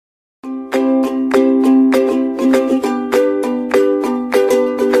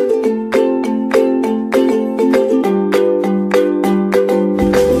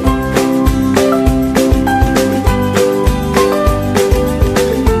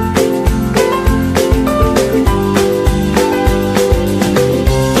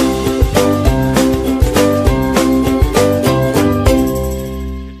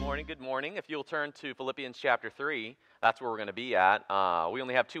chapter 3. That's where we're going to be at. We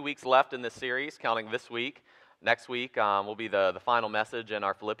only have 2 weeks left in this series, counting this week. Next week will be the final message in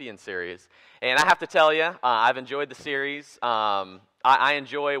our Philippians series. And I have to tell you, I've enjoyed the series. I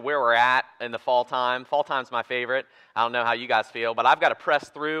enjoy where we're at in the fall time. Fall time's my favorite. I don't know how you guys feel, but I've got to press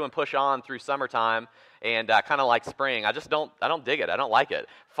through and push on through summertime, and kind of like spring. I don't dig it. I don't like it.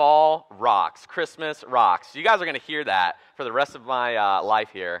 Fall rocks. Christmas rocks. You guys are going to hear that for the rest of my life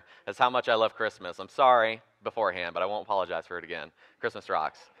here. That's how much I love Christmas. I'm sorry beforehand, but I won't apologize for it again. Christmas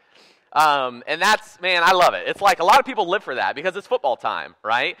rocks. And that's, man, I love it. It's like a lot of people live for that because it's football time,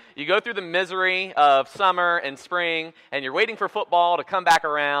 right? You go through the misery of summer and spring, and you're waiting for football to come back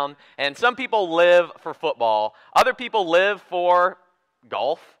around. And some people live for football. Other people live for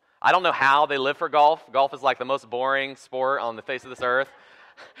golf. I don't know how they live for golf. Golf is like the most boring sport on the face of this earth.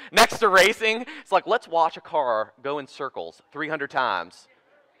 Next to racing, it's like, let's watch a car go in circles 300 times.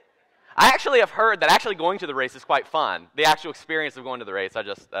 I actually have heard that actually going to the race is quite fun. The actual experience of going to the race,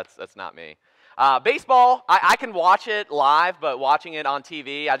 that's not me. Baseball, I can watch it live, but watching it on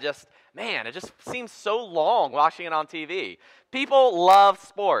TV, it just seems so long watching it on TV. People love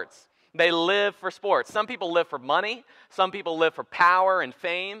sports. They live for sports. Some people live for money. Some people live for power and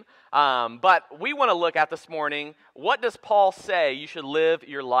fame. But we want to look at this morning, what does Paul say you should live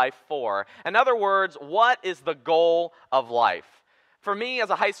your life for? In other words, what is the goal of life? For me, as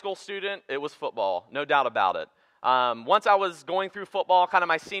a high school student, it was football, no doubt about it. Once I was going through football, kind of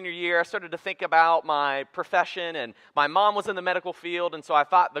my senior year, I started to think about my profession, and my mom was in the medical field, and so I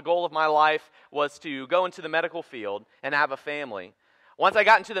thought the goal of my life was to go into the medical field and have a family. Once I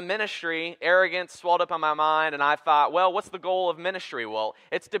got into the ministry, arrogance swelled up in my mind, and I thought, well, what's the goal of ministry? Well,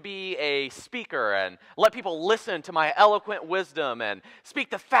 it's to be a speaker and let people listen to my eloquent wisdom and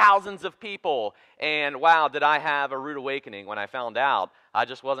speak to thousands of people. And wow, did I have a rude awakening when I found out I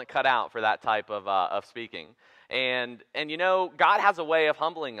just wasn't cut out for that type of speaking. And you know, God has a way of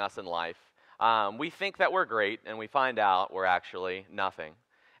humbling us in life. We think that we're great, and we find out we're actually nothing.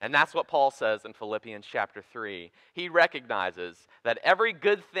 And that's what Paul says in Philippians chapter 3. He recognizes that every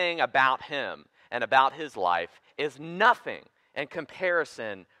good thing about him and about his life is nothing in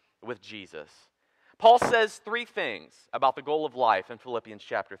comparison with Jesus. Paul says 3 things about the goal of life in Philippians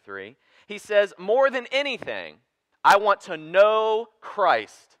chapter 3. He says, more than anything, I want to know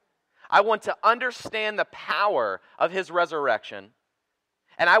Christ. I want to understand the power of his resurrection.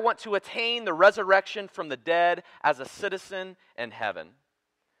 And I want to attain the resurrection from the dead as a citizen in heaven.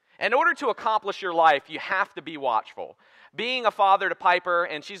 In order to accomplish your life, you have to be watchful. Being a father to Piper,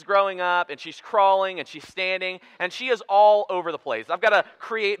 and she's growing up, and she's crawling, and she's standing, and she is all over the place. I've got to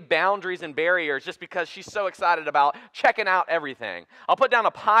create boundaries and barriers just because she's so excited about checking out everything. I'll put down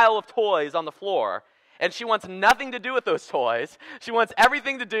a pile of toys on the floor, and she wants nothing to do with those toys. She wants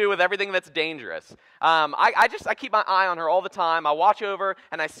everything to do with everything that's dangerous. I keep my eye on her all the time. I watch over,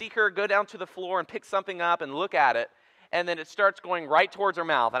 and I see her go down to the floor and pick something up and look at it. And then it starts going right towards her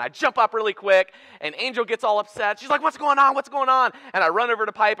mouth. And I jump up really quick, and Angel gets all upset. She's like, what's going on? What's going on? And I run over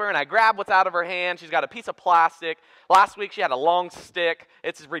to Piper, and I grab what's out of her hand. She's got a piece of plastic. Last week, she had a long stick.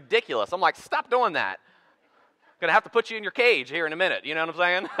 It's ridiculous. I'm like, stop doing that. I'm going to have to put you in your cage here in a minute. You know what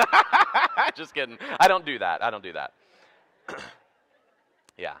I'm saying? Just kidding. I don't do that.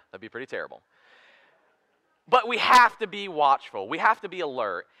 Yeah, that'd be pretty terrible. But we have to be watchful. We have to be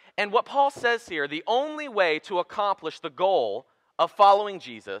alert. And what Paul says here, the only way to accomplish the goal of following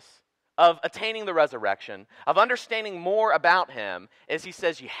Jesus, of attaining the resurrection, of understanding more about him, is he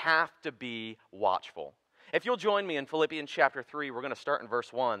says you have to be watchful. If you'll join me in Philippians chapter 3, we're going to start in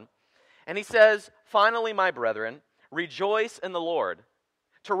verse 1. And he says, finally, my brethren, rejoice in the Lord.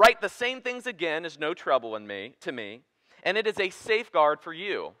 To write the same things again is no trouble to me. And it is a safeguard for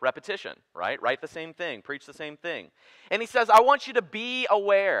you. Repetition, right? Write the same thing. Preach the same thing. And he says, I want you to be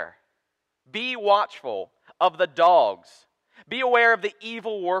aware. Be watchful of the dogs. Be aware of the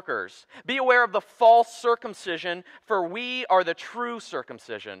evil workers. Be aware of the false circumcision, for we are the true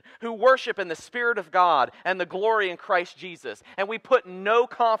circumcision, who worship in the Spirit of God and the glory in Christ Jesus. And we put no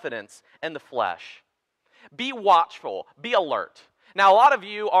confidence in the flesh. Be watchful. Be alert. Now, a lot of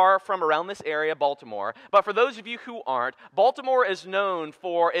you are from around this area, Baltimore, but for those of you who aren't, Baltimore is known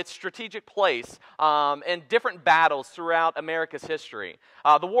for its strategic place in different battles throughout America's history.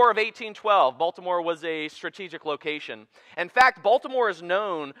 The War of 1812, Baltimore was a strategic location. In fact, Baltimore is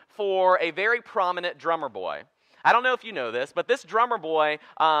known for a very prominent drummer boy. I don't know if you know this, but this drummer boy,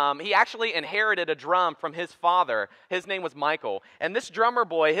 he actually inherited a drum from his father. His name was Michael. And this drummer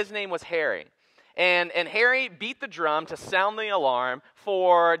boy, his name was Harry. And Harry beat the drum to sound the alarm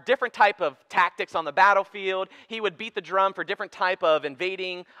for different type of tactics on the battlefield. He would beat the drum for different type of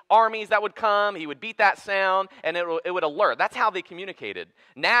invading armies that would come. He would beat that sound, and it would alert. That's how they communicated.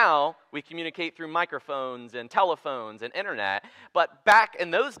 Now we communicate through microphones and telephones and internet. But back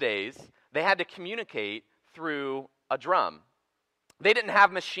in those days, they had to communicate through a drum. They didn't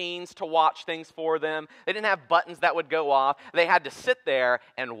have machines to watch things for them. They didn't have buttons that would go off. They had to sit there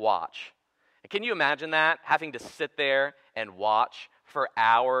and watch. Can you imagine that, having to sit there and watch for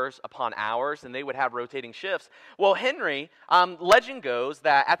hours upon hours, and they would have rotating shifts? Well, Henry, legend goes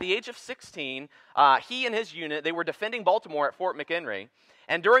that at the age of 16, he and his unit, they were defending Baltimore at Fort McHenry,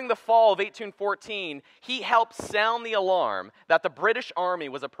 and during the fall of 1814, he helped sound the alarm that the British Army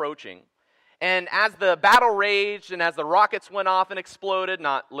was approaching. And as the battle raged and as the rockets went off and exploded,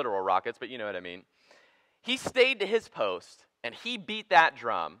 not literal rockets, but you know what I mean, he stayed to his post, and he beat that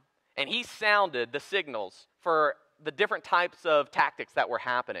drum. And he sounded the signals for the different types of tactics that were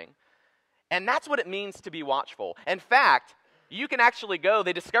happening. And that's what it means to be watchful. In fact, you can actually go,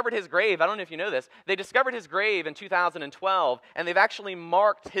 they discovered his grave. I don't know if you know this. They discovered his grave in 2012, and they've actually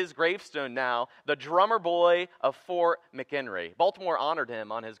marked his gravestone now, the drummer boy of Fort McHenry. Baltimore honored him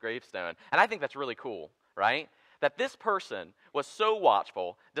on his gravestone. And I think that's really cool, right? That this person was so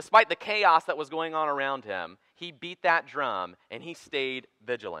watchful, despite the chaos that was going on around him, he beat that drum and he stayed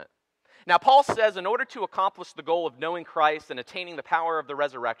vigilant. Now, Paul says in order to accomplish the goal of knowing Christ and attaining the power of the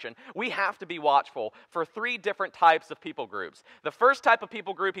resurrection, we have to be watchful for three different types of people groups. The first type of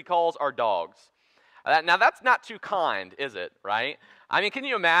people group he calls are dogs. Now, that's not too kind, is it, right? I mean, can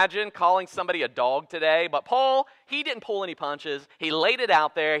you imagine calling somebody a dog today? But Paul, he didn't pull any punches. He laid it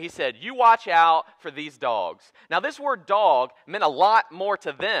out there. He said, you watch out for these dogs. Now, this word dog meant a lot more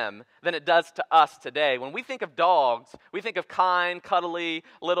to them than it does to us today. When we think of dogs, we think of kind, cuddly,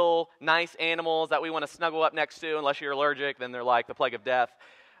 little, nice animals that we want to snuggle up next to. Unless you're allergic, then they're like the plague of death.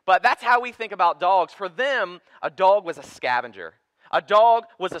 But that's how we think about dogs. For them, a dog was a scavenger. A dog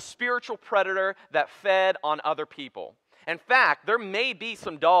was a spiritual predator that fed on other people. In fact, there may be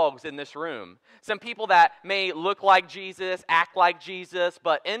some dogs in this room, some people that may look like Jesus, act like Jesus,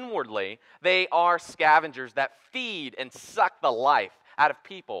 but inwardly, they are scavengers that feed and suck the life out of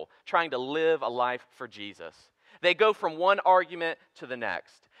people trying to live a life for Jesus. They go from one argument to the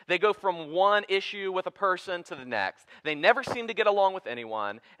next. They go from one issue with a person to the next. They never seem to get along with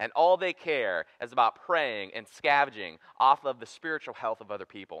anyone, and all they care is about preying and scavenging off of the spiritual health of other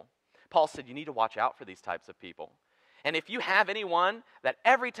people. Paul said you need to watch out for these types of people. And if you have anyone that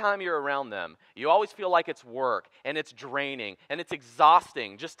every time you're around them, you always feel like it's work, and it's draining, and it's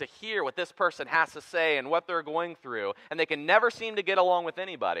exhausting just to hear what this person has to say and what they're going through, and they can never seem to get along with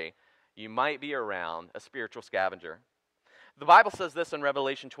anybody, you might be around a spiritual scavenger. The Bible says this in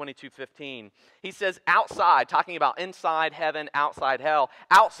Revelation 22:15. He says, outside, talking about inside heaven, outside hell,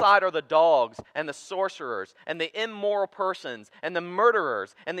 outside are the dogs and the sorcerers and the immoral persons and the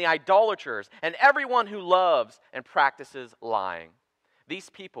murderers and the idolaters and everyone who loves and practices lying. These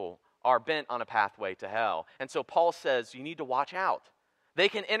people are bent on a pathway to hell. And so Paul says you need to watch out. They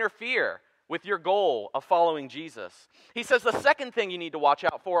can interfere with your goal of following Jesus. He says the second thing you need to watch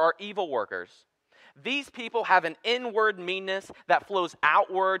out for are evil workers. These people have an inward meanness that flows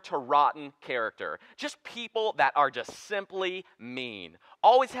outward to rotten character. Just people that are just simply mean.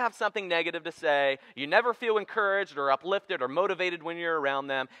 Always have something negative to say. You never feel encouraged or uplifted or motivated when you're around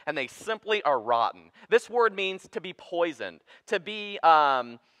them, and they simply are rotten. This word means to be poisoned, to be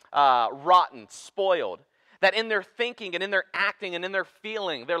rotten, spoiled. That in their thinking and in their acting and in their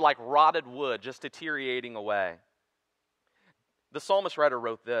feeling, they're like rotted wood just deteriorating away. The psalmist writer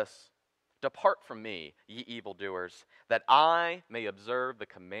wrote this, "Depart from me, ye evildoers, that I may observe the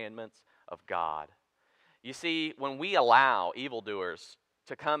commandments of God." You see, when we allow evildoers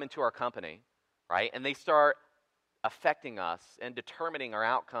to come into our company, right, and they start affecting us and determining our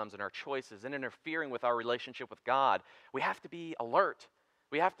outcomes and our choices and interfering with our relationship with God, we have to be alert.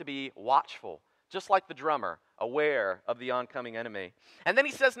 We have to be watchful, just like the drummer, aware of the oncoming enemy. And then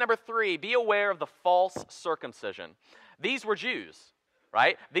he says, number 3, be aware of the false circumcision. These were Jews.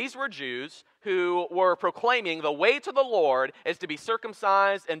 Right? These were Jews who were proclaiming the way to the Lord is to be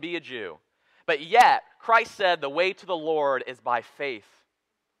circumcised and be a Jew. But yet, Christ said the way to the Lord is by faith,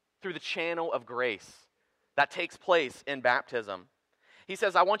 through the channel of grace that takes place in baptism. He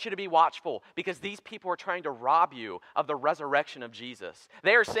says, I want you to be watchful because these people are trying to rob you of the resurrection of Jesus.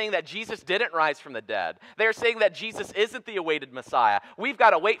 They are saying that Jesus didn't rise from the dead. They are saying that Jesus isn't the awaited Messiah. We've got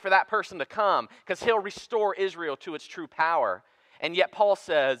to wait for that person to come because he'll restore Israel to its true power. And yet Paul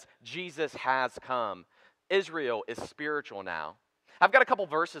says, Jesus has come. Israel is spiritual now. I've got a couple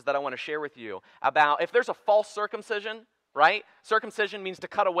verses that I want to share with you about if there's a false circumcision, right? Circumcision means to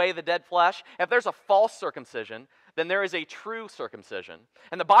cut away the dead flesh. If there's a false circumcision, then there is a true circumcision.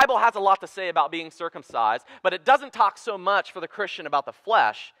 And the Bible has a lot to say about being circumcised, but it doesn't talk so much for the Christian about the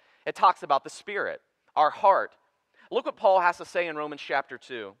flesh. It talks about the spirit, our heart. Look what Paul has to say in Romans chapter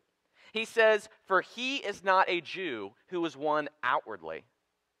 2. He says, "For he is not a Jew who is one outwardly."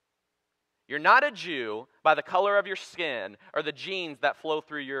 You're not a Jew by the color of your skin or the genes that flow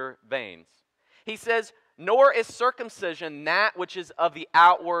through your veins. He says, "Nor is circumcision that which is of the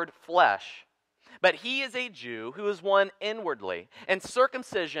outward flesh. But he is a Jew who is one inwardly, and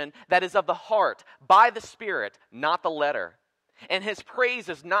circumcision that is of the heart, by the Spirit, not the letter. And his praise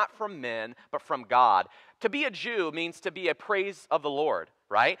is not from men, but from God." To be a Jew means to be a praise of the Lord,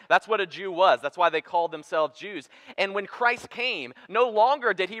 right? That's what a Jew was. That's why they called themselves Jews. And when Christ came, no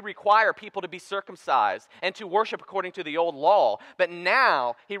longer did he require people to be circumcised and to worship according to the old law, but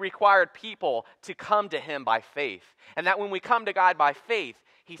now he required people to come to him by faith. And that when we come to God by faith,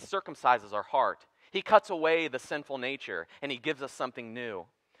 he circumcises our heart. He cuts away the sinful nature, and he gives us something new.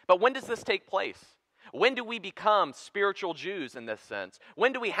 But when does this take place? When do we become spiritual Jews in this sense?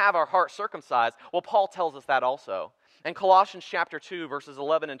 When do we have our heart circumcised? Well, Paul tells us that also. In Colossians chapter 2, verses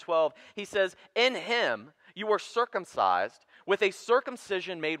 11 and 12, he says, "In him you were circumcised with a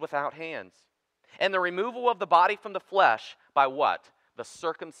circumcision made without hands, and the removal of the body from the flesh by" what? "The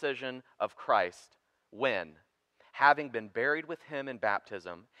circumcision of Christ." When? "Having been buried with him in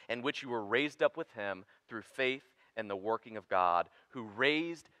baptism, in which you were raised up with him through faith in the working of God, who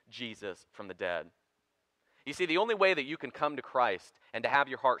raised Jesus from the dead." You see, the only way that you can come to Christ and to have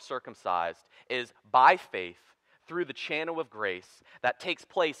your heart circumcised is by faith through the channel of grace that takes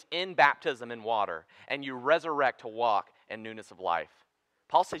place in baptism in water, and you resurrect to walk in newness of life.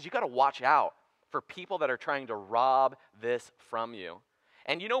 Paul says you got to watch out for people that are trying to rob this from you.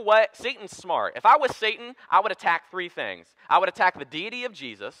 And you know what? Satan's smart. If I was Satan, I would attack three things. I would attack the deity of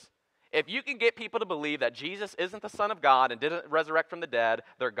Jesus. If you can get people to believe that Jesus isn't the Son of God and didn't resurrect from the dead,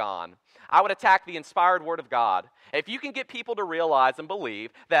 they're gone. I would attack the inspired Word of God. If you can get people to realize and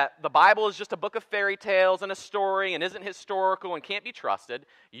believe that the Bible is just a book of fairy tales and a story and isn't historical and can't be trusted,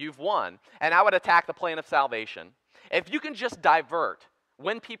 you've won. And I would attack the plan of salvation. If you can just divert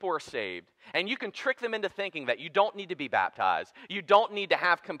when people are saved, and you can trick them into thinking that you don't need to be baptized, you don't need to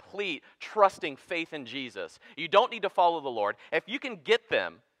have complete trusting faith in Jesus, you don't need to follow the Lord, if you can get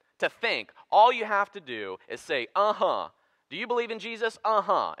them to think all you have to do is say, do you believe in Jesus?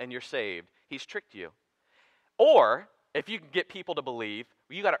 And you're saved. He's tricked you. Or, if you can get people to believe,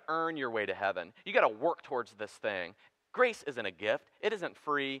 you got to earn your way to heaven. You got to work towards this thing. Grace isn't a gift. It isn't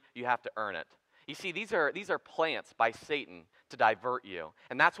free. You have to earn it. You see, these are plants by Satan to divert you.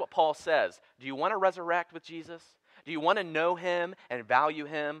 And that's what Paul says. Do you want to resurrect with Jesus? Do you want to know him and value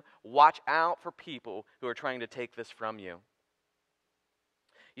him? Watch out for people who are trying to take this from you.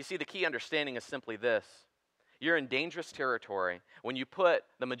 You see, the key understanding is simply this. You're in dangerous territory when you put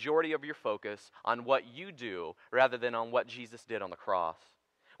the majority of your focus on what you do rather than on what Jesus did on the cross.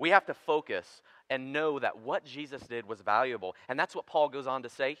 We have to focus and know that what Jesus did was valuable. And that's what Paul goes on to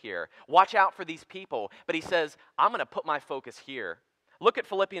say here. Watch out for these people. But he says, I'm going to put my focus here. Look at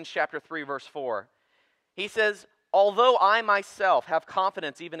Philippians chapter 3, verse 4. He says, "Although I myself have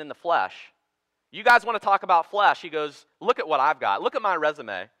confidence even in the flesh." You guys want to talk about flesh? He goes, look at what I've got. Look at my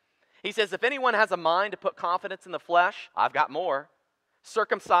resume. He says, if anyone has a mind to put confidence in the flesh, I've got more.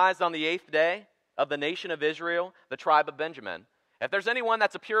 Circumcised on the 8th day of the nation of Israel, the tribe of Benjamin. If there's anyone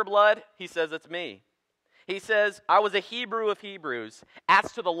that's a pure blood, he says it's me. He says, I was a Hebrew of Hebrews.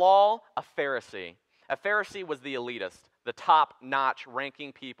 As to the law, a Pharisee. A Pharisee was the elitist, the top-notch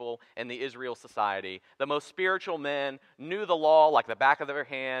ranking people in the Israel society. The most spiritual men knew the law like the back of their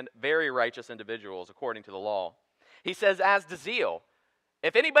hand, very righteous individuals according to the law. He says, as to zeal,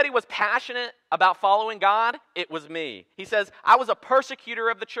 if anybody was passionate about following God, it was me. He says, I was a persecutor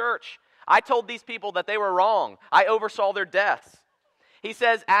of the church. I told these people that they were wrong. I oversaw their deaths. He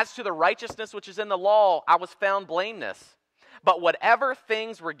says, as to the righteousness which is in the law, I was found blameless. But whatever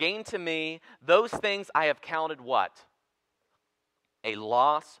things were gained to me, those things I have counted what? A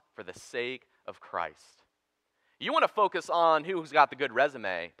loss for the sake of Christ. You want to focus on who's got the good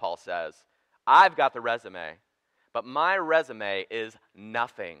resume, Paul says. I've got the resume. But my resume is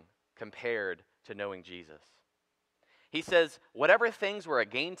nothing compared to knowing Jesus. He says, whatever things were a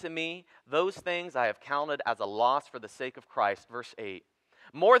gain to me, those things I have counted as a loss for the sake of Christ. Verse 8.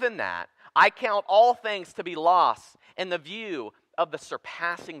 More than that, I count all things to be loss in the view of the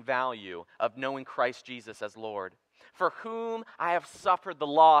surpassing value of knowing Christ Jesus as Lord, for whom I have suffered the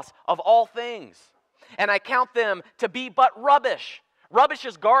loss of all things. And I count them to be but rubbish, Rubbish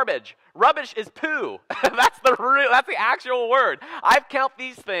is garbage. Rubbish is poo. That's the actual word. I count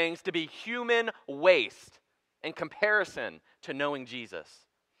these things to be human waste in comparison to knowing Jesus.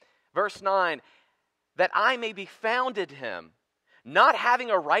 Verse 9, that I may be found in him, not having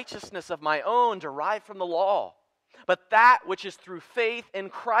a righteousness of my own derived from the law, but that which is through faith in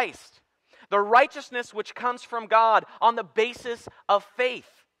Christ, the righteousness which comes from God on the basis of faith,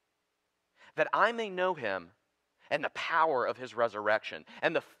 that I may know him and the power of his resurrection,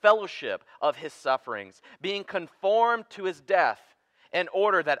 and the fellowship of his sufferings, being conformed to his death, in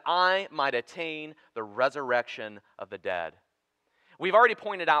order that I might attain the resurrection of the dead. We've already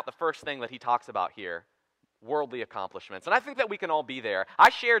pointed out the first thing that he talks about here, worldly accomplishments. And I think that we can all be there. I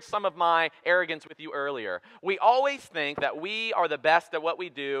shared some of my arrogance with you earlier. We always think that we are the best at what we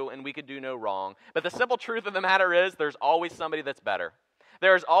do and we could do no wrong. But the simple truth of the matter is there's always somebody that's better.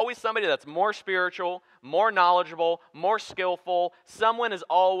 There's always somebody that's more spiritual, more knowledgeable, more skillful. Someone is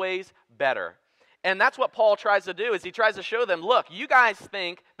always better. And that's what Paul tries to do, is he tries to show them, look, you guys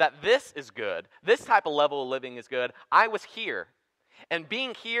think that this is good. This type of level of living is good. I was here. And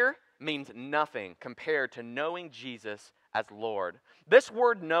being here means nothing compared to knowing Jesus as Lord. This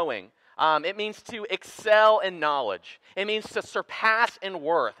word knowing, it means to excel in knowledge. It means to surpass in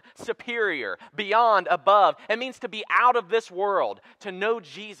worth, superior, beyond, above. It means to be out of this world. To know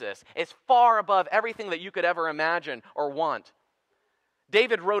Jesus is far above everything that you could ever imagine or want.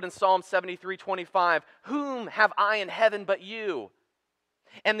 David wrote in Psalm 73:25, "Whom have I in heaven but you?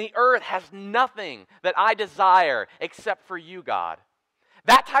 And the earth has nothing that I desire except for you, God."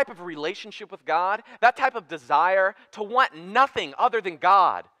 That type of relationship with God, that type of desire to want nothing other than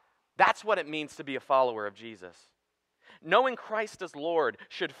God, that's what it means to be a follower of Jesus. Knowing Christ as Lord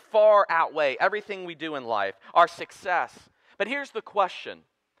should far outweigh everything we do in life, our success. But here's the question.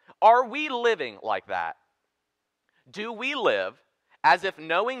 Are we living like that? Do we live as if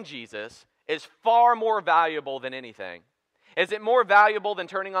knowing Jesus is far more valuable than anything? Is it more valuable than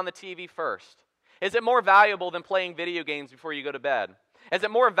turning on the TV first? Is it more valuable than playing video games before you go to bed? Is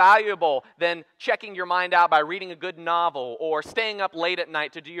it more valuable than checking your mind out by reading a good novel or staying up late at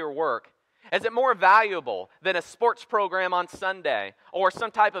night to do your work? Is it more valuable than a sports program on Sunday or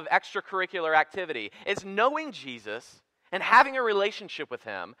some type of extracurricular activity? Is knowing Jesus and having a relationship with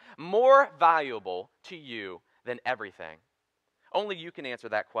him more valuable to you than everything? Only you can answer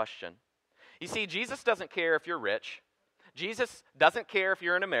that question. You see, Jesus doesn't care if you're rich. Jesus doesn't care if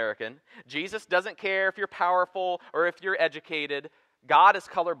you're an American. Jesus doesn't care if you're powerful or if you're educated. God is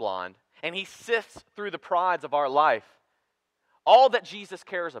colorblind, and he sifts through the prides of our life. All that Jesus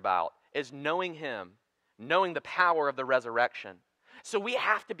cares about is knowing him, knowing the power of the resurrection. So we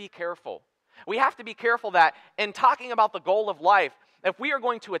have to be careful. We have to be careful that in talking about the goal of life, if we are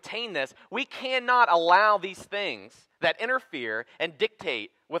going to attain this, we cannot allow these things that interfere and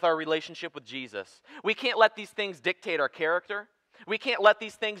dictate with our relationship with Jesus. We can't let these things dictate our character. We can't let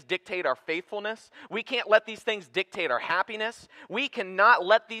these things dictate our faithfulness. We can't let these things dictate our happiness. We cannot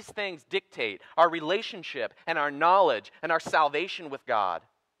let these things dictate our relationship and our knowledge and our salvation with God.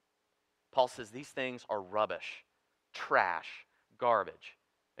 Paul says these things are rubbish, trash, garbage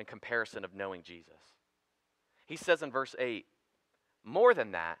in comparison of knowing Jesus. He says in verse 8, more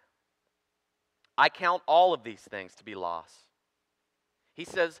than that, I count all of these things to be loss. He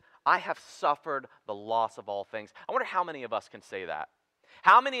says, I have suffered the loss of all things. I wonder how many of us can say that.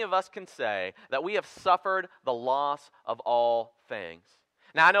 How many of us can say that we have suffered the loss of all things?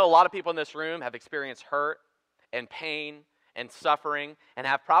 Now, I know a lot of people in this room have experienced hurt and pain and suffering and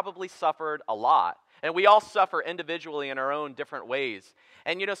have probably suffered a lot. And we all suffer individually in our own different ways.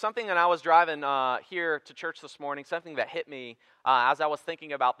 And you know, something that I was driving here to church this morning, something that hit me as I was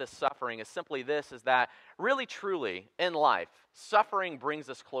thinking about this suffering is simply this, is that really truly in life, suffering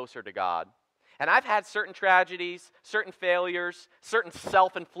brings us closer to God. And I've had certain tragedies, certain failures, certain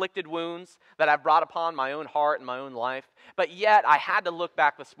self-inflicted wounds that I've brought upon my own heart and my own life. But yet, I had to look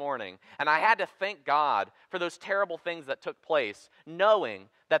back this morning, and I had to thank God for those terrible things that took place, knowing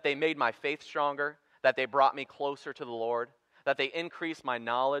that they made my faith stronger, that they brought me closer to the Lord, that they increased my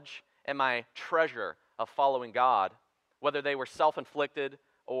knowledge and my treasure of following God, whether they were self-inflicted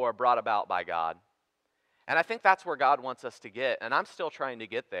or brought about by God. And I think that's where God wants us to get, and I'm still trying to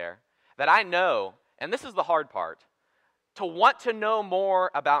get there. That I know, and this is the hard part, to want to know more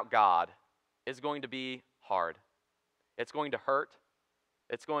about God is going to be hard. It's going to hurt.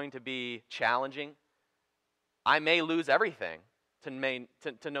 It's going to be challenging. I may lose everything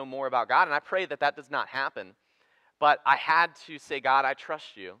to know more about God, and I pray that that does not happen. But I had to say, God, I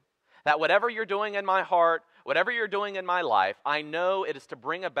trust you. That whatever you're doing in my heart, whatever you're doing in my life, I know it is to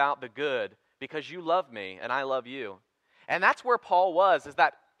bring about the good because you love me and I love you. And that's where Paul was, is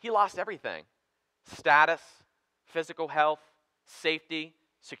that he lost everything. Status, physical health, safety,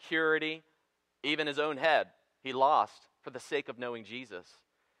 security, even his own head, he lost for the sake of knowing Jesus.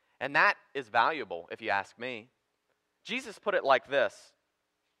 And that is valuable, if you ask me. Jesus put it like this.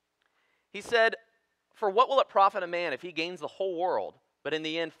 He said, "For what will it profit a man if he gains the whole world, but in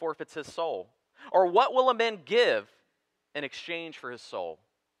the end forfeits his soul? Or what will a man give in exchange for his soul?"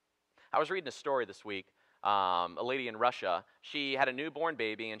 I was reading a story this week. A lady in Russia, she had a newborn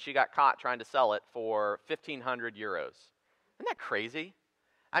baby, and she got caught trying to sell it for 1,500 euros. Isn't that crazy?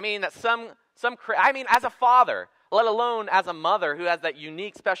 I mean, as a father, let alone as a mother who has that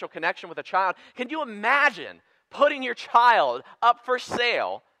unique, special connection with a child, can you imagine putting your child up for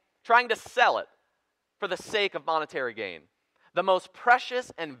sale, trying to sell it for the sake of monetary gain? The most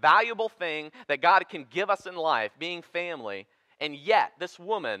precious and valuable thing that God can give us in life, being family, and yet this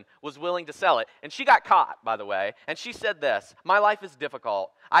woman was willing to sell it. And she got caught, by the way, and she said this, "My life is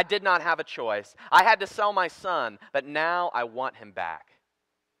difficult. I did not have a choice. I had to sell my son, but now I want him back."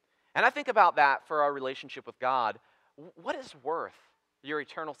 And I think about that for our relationship with God. What is worth your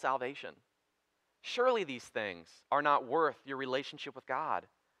eternal salvation? Surely these things are not worth your relationship with God.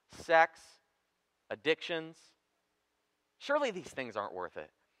 Sex, addictions, surely these things aren't worth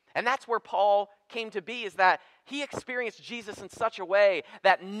it. And that's where Paul came to be, is that he experienced Jesus in such a way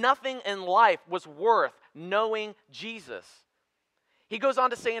that nothing in life was worth knowing Jesus. He goes on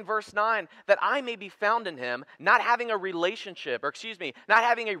to say in verse 9, that I may be found in him, not having a not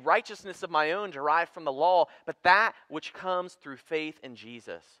having a righteousness of my own derived from the law, but that which comes through faith in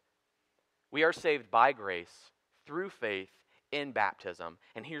Jesus. We are saved by grace, through faith, in baptism.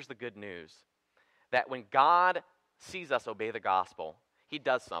 And here's the good news, that when God sees us obey the gospel, he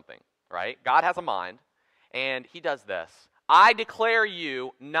does something, right? God has a mind, and he does this. I declare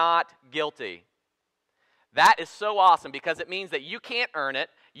you not guilty. That is so awesome, because it means that you can't earn it,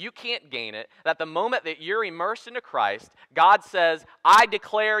 you can't gain it, that the moment that you're immersed into Christ, God says, I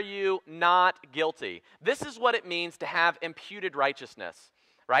declare you not guilty. This is what it means to have imputed righteousness.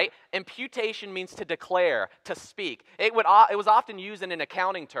 Right? Imputation means to declare, to speak. It was often used in an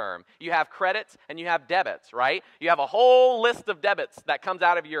accounting term. You have credits and you have debits, right? You have a whole list of debits that comes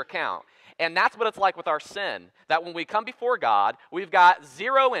out of your account. And that's what it's like with our sin, that when we come before God, we've got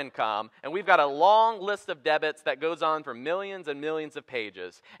zero income, and we've got a long list of debits that goes on for millions and millions of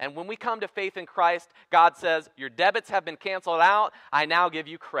pages. And when we come to faith in Christ, God says, your debits have been canceled out, I now give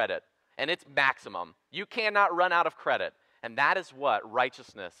you credit. And it's maximum. You cannot run out of credit. And that is what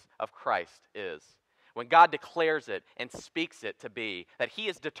righteousness of Christ is. When God declares it and speaks it to be, that he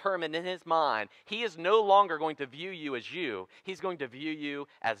is determined in his mind, he is no longer going to view you as you, he's going to view you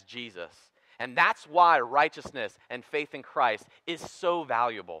as Jesus. And that's why righteousness and faith in Christ is so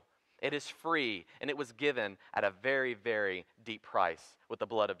valuable. It is free, and it was given at a very, very deep price with the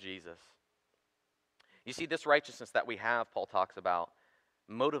blood of Jesus. You see, this righteousness that we have, Paul talks about,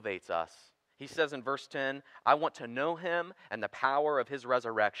 motivates us. He says in verse 10, I want to know him and the power of his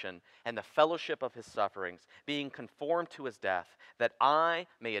resurrection and the fellowship of his sufferings, being conformed to his death, that I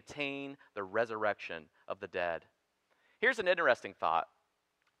may attain the resurrection of the dead. Here's an interesting thought.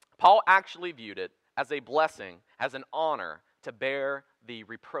 Paul actually viewed it as a blessing, as an honor to bear the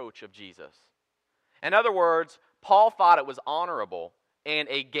reproach of Jesus. In other words, Paul thought it was honorable and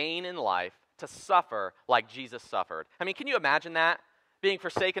a gain in life to suffer like Jesus suffered. I mean, can you imagine that? Being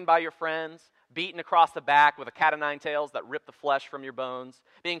forsaken by your friends, beaten across the back with a cat of nine tails that rip the flesh from your bones,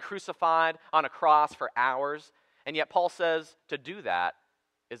 being crucified on a cross for hours. And yet Paul says to do that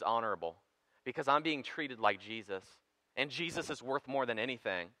is honorable because I'm being treated like Jesus, and Jesus is worth more than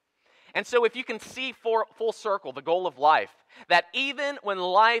anything. And so if you can see full circle the goal of life, that even when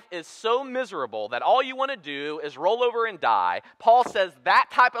life is so miserable that all you want to do is roll over and die, Paul says that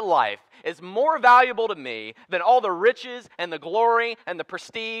type of life is more valuable to me than all the riches and the glory and the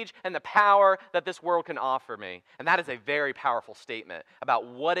prestige and the power that this world can offer me. And that is a very powerful statement about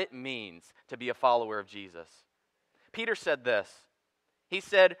what it means to be a follower of Jesus. Peter said this. He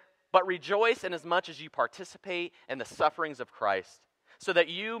said, but rejoice inasmuch as you participate in the sufferings of Christ, so that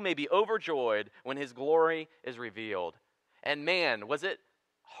you may be overjoyed when his glory is revealed. And man, was it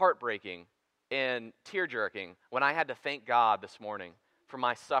heartbreaking and tear-jerking when I had to thank God this morning for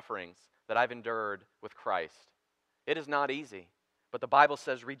my sufferings that I've endured with Christ. It is not easy, but the Bible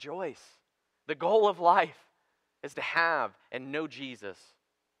says rejoice. The goal of life is to have and know Jesus.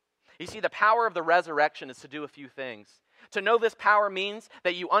 You see, the power of the resurrection is to do a few things. To know this power means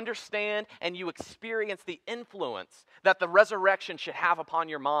that you understand and you experience the influence that the resurrection should have upon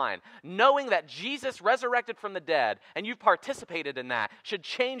your mind. Knowing that Jesus resurrected from the dead and you've participated in that should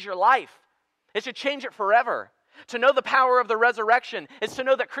change your life. It should change it forever. To know the power of the resurrection is to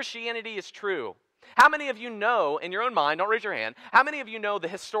know that Christianity is true. How many of you know, in your own mind, don't raise your hand, how many of you know the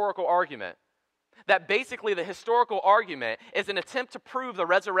historical argument? That basically the historical argument is an attempt to prove the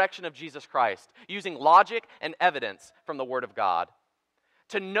resurrection of Jesus Christ using logic and evidence from the Word of God.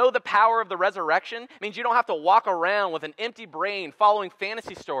 To know the power of the resurrection means you don't have to walk around with an empty brain following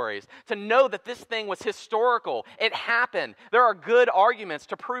fantasy stories. To know that this thing was historical, it happened. There are good arguments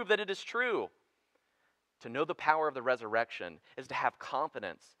to prove that it is true. To know the power of the resurrection is to have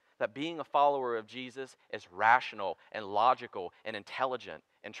confidence that being a follower of Jesus is rational and logical and intelligent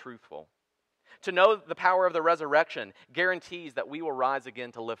and truthful. To know the power of the resurrection guarantees that we will rise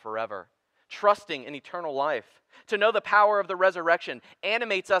again to live forever, trusting in eternal life. To know the power of the resurrection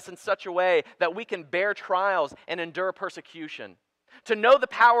animates us in such a way that we can bear trials and endure persecution. To know the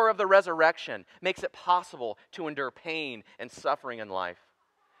power of the resurrection makes it possible to endure pain and suffering in life.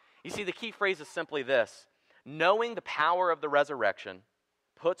 You see, the key phrase is simply this: knowing the power of the resurrection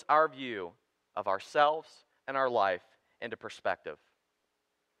puts our view of ourselves and our life into perspective.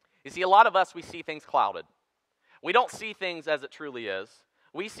 You see, a lot of us, we see things clouded. We don't see things as it truly is.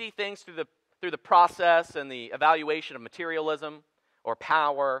 We see things through the process and the evaluation of materialism or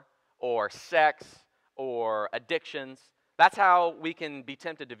power or sex or addictions. That's how we can be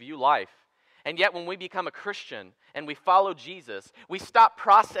tempted to view life. And yet when we become a Christian and we follow Jesus, we stop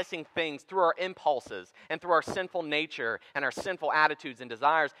processing things through our impulses and through our sinful nature and our sinful attitudes and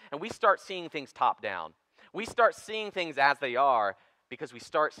desires, and we start seeing things top down. We start seeing things as they are because we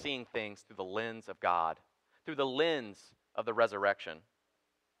start seeing things through the lens of God, through the lens of the resurrection.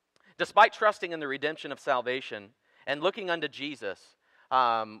 Despite trusting in the redemption of salvation and looking unto Jesus,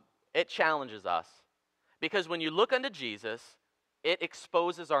 it challenges us. Because when you look unto Jesus, it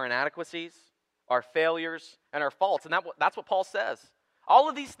exposes our inadequacies, our failures, and our faults. And that's what Paul says. All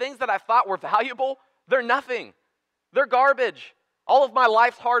of these things that I thought were valuable, they're nothing. They're garbage. All of my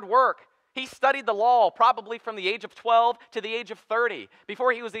life's hard work. He studied the law probably from the age of 12 to the age of 30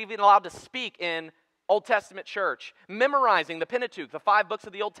 before he was even allowed to speak in Old Testament church, memorizing the Pentateuch, the 5 books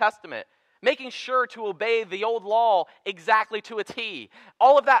of the Old Testament, making sure to obey the old law exactly to a T.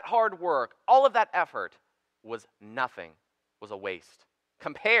 All of that hard work, all of that effort was nothing, was a waste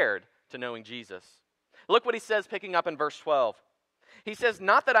compared to knowing Jesus. Look what he says picking up in verse 12. He says,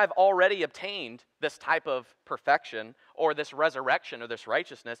 not that I've already obtained this type of perfection or this resurrection or this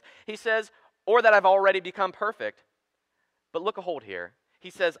righteousness. He says, or that I've already become perfect. But look a hold here. He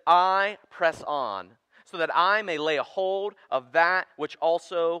says, I press on so that I may lay a hold of that which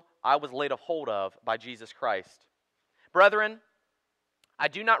also I was laid a hold of by Jesus Christ. Brethren, I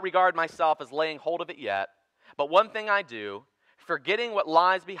do not regard myself as laying hold of it yet, but one thing I do, forgetting what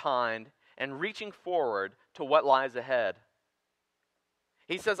lies behind and reaching forward to what lies ahead.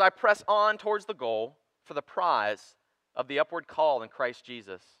 He says, I press on towards the goal for the prize of the upward call in Christ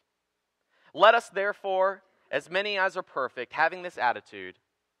Jesus. Let us therefore, as many as are perfect, having this attitude.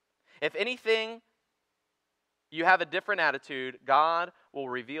 If anything, you have a different attitude, God will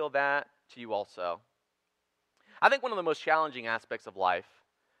reveal that to you also. I think one of the most challenging aspects of life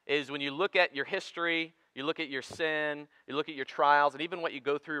is when you look at your history, you look at your sin, you look at your trials, and even what you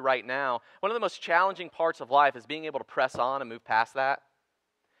go through right now, one of the most challenging parts of life is being able to press on and move past that.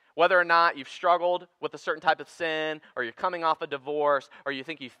 Whether or not you've struggled with a certain type of sin, or you're coming off a divorce, or you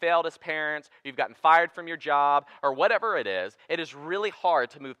think you failed as parents, or you've gotten fired from your job, or whatever it is really hard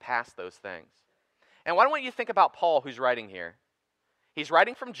to move past those things. And why don't you think about Paul, who's writing here? He's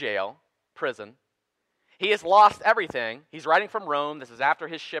writing from jail, prison. He has lost everything. He's writing from Rome. This is after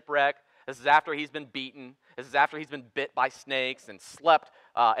his shipwreck. This is after he's been beaten. This is after he's been bit by snakes and slept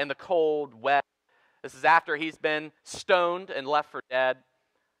in the cold, wet. This is after he's been stoned and left for dead.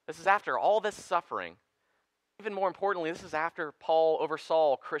 This is after all this suffering. Even more importantly, this is after Paul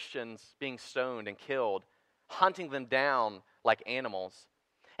oversaw Christians being stoned and killed, hunting them down like animals.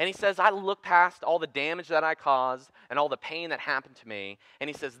 And he says, I look past all the damage that I caused and all the pain that happened to me. And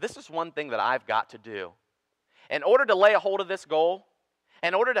he says, this is one thing that I've got to do. In order to lay a hold of this goal,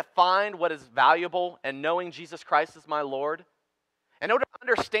 in order to find what is valuable and knowing Jesus Christ as my Lord, in order to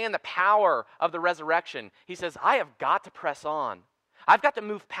understand the power of the resurrection, he says, I have got to press on. I've got to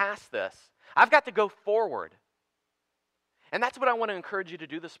move past this. I've got to go forward. And that's what I want to encourage you to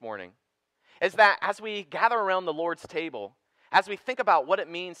do this morning, is that as we gather around the Lord's table, as we think about what it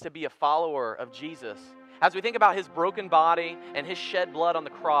means to be a follower of Jesus, as we think about his broken body and his shed blood on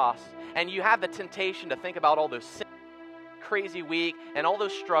the cross, and you have the temptation to think about all those sins, crazy week, and all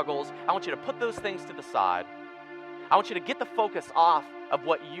those struggles, I want you to put those things to the side. I want you to get the focus off of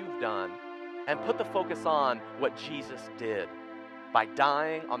what you've done and put the focus on what Jesus did by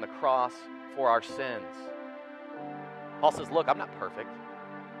dying on the cross for our sins. Paul says, look, I'm not perfect.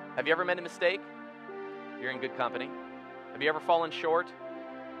 Have you ever made a mistake? You're in good company. Have you ever fallen short?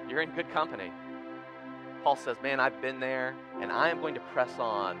 You're in good company. Paul says, man, I've been there, and I am going to press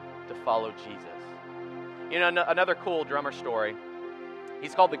on to follow Jesus. You know, another cool drummer story.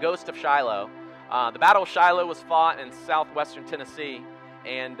 He's called the Ghost of Shiloh. The Battle of Shiloh was fought in southwestern Tennessee,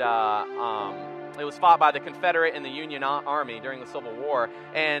 and it was fought by the Confederate and the Union Army during the Civil War.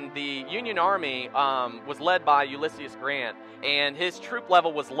 And the Union Army was led by Ulysses Grant, and his troop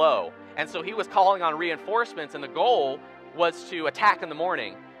level was low. And so he was calling on reinforcements, and the goal was to attack in the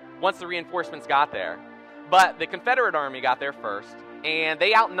morning once the reinforcements got there. But the Confederate Army got there first, and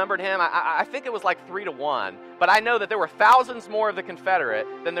they outnumbered him. I think it was like 3-1, but I know that there were thousands more of the Confederate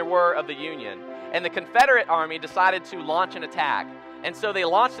than there were of the Union. And the Confederate Army decided to launch an attack. And so they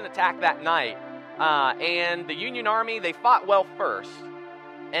launched an attack that night, and the Union Army, they fought well first,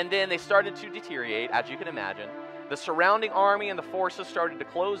 and then they started to deteriorate, as you can imagine. The surrounding army and the forces started to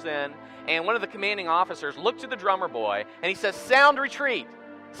close in, and one of the commanding officers looked to the drummer boy, and he says, "Sound retreat!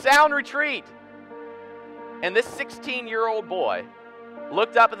 Sound retreat!" And this 16-year-old boy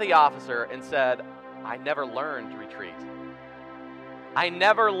looked up at the officer and said, "I never learned to retreat. I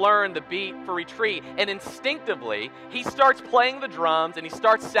never learned the beat for retreat." And instinctively, he starts playing the drums and he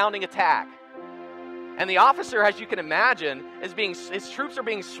starts sounding attack. And the officer, as you can imagine, his troops are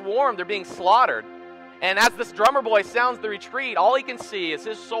being swarmed, they're being slaughtered. And as this drummer boy sounds the retreat, all he can see is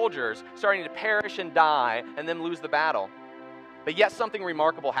his soldiers starting to perish and die and then lose the battle. But yet something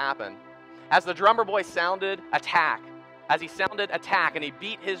remarkable happened. As the drummer boy sounded attack, and he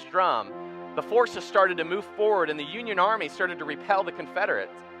beat his drum, the forces started to move forward, and the Union Army started to repel the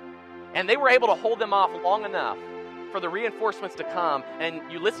Confederates. And they were able to hold them off long enough for the reinforcements to come, and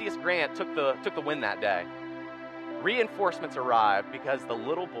Ulysses Grant took the win that day. Reinforcements arrived because the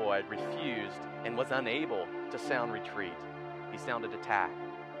little boy refused and was unable to sound retreat. He sounded attack.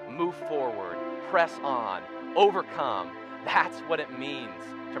 Move forward, press on, overcome. That's what it means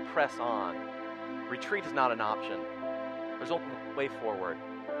to press on. Retreat is not an option. There's only one way forward,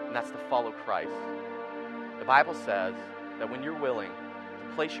 and that's to follow Christ. The Bible says that when you're willing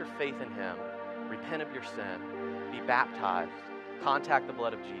to place your faith in Him, repent of your sin, be baptized, contact the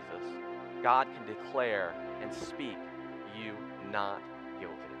blood of Jesus, God can declare and speak you not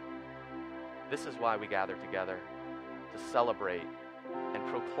guilty. This is why we gather together, to celebrate and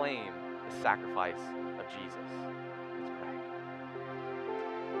proclaim the sacrifice of Jesus. Let's pray.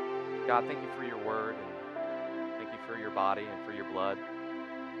 God, thank you for your word, and thank you for your body and for your blood.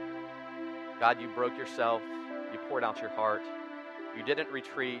 God, you broke yourself. You poured out your heart. You didn't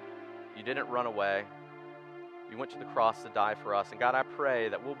retreat. You didn't run away. You went to the cross to die for us. And God, I pray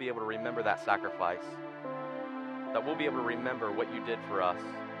that we'll be able to remember that sacrifice, that we'll be able to remember what you did for us.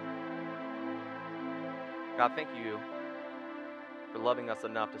 God, thank you for loving us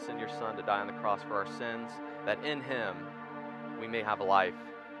enough to send your Son to die on the cross for our sins, that in Him we may have life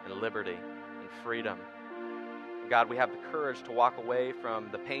and liberty and freedom. And God, we have the courage to walk away from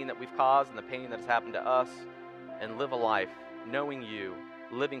the pain that we've caused and the pain that has happened to us and live a life knowing you,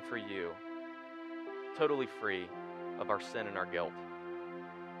 living for you, totally free of our sin and our guilt.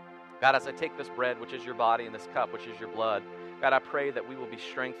 God, as I take this bread, which is your body, and this cup, which is your blood, God, I pray that we will be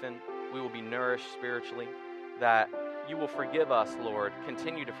strengthened, we will be nourished spiritually, that you will forgive us, Lord,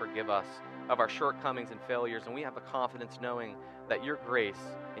 continue to forgive us of our shortcomings and failures, and we have a confidence knowing that your grace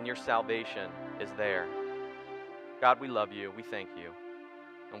and your salvation is there. God, we love you, we thank you,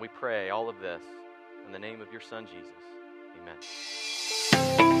 and we pray all of this in the name of your Son, Jesus.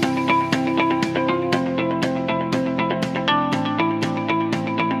 Amen.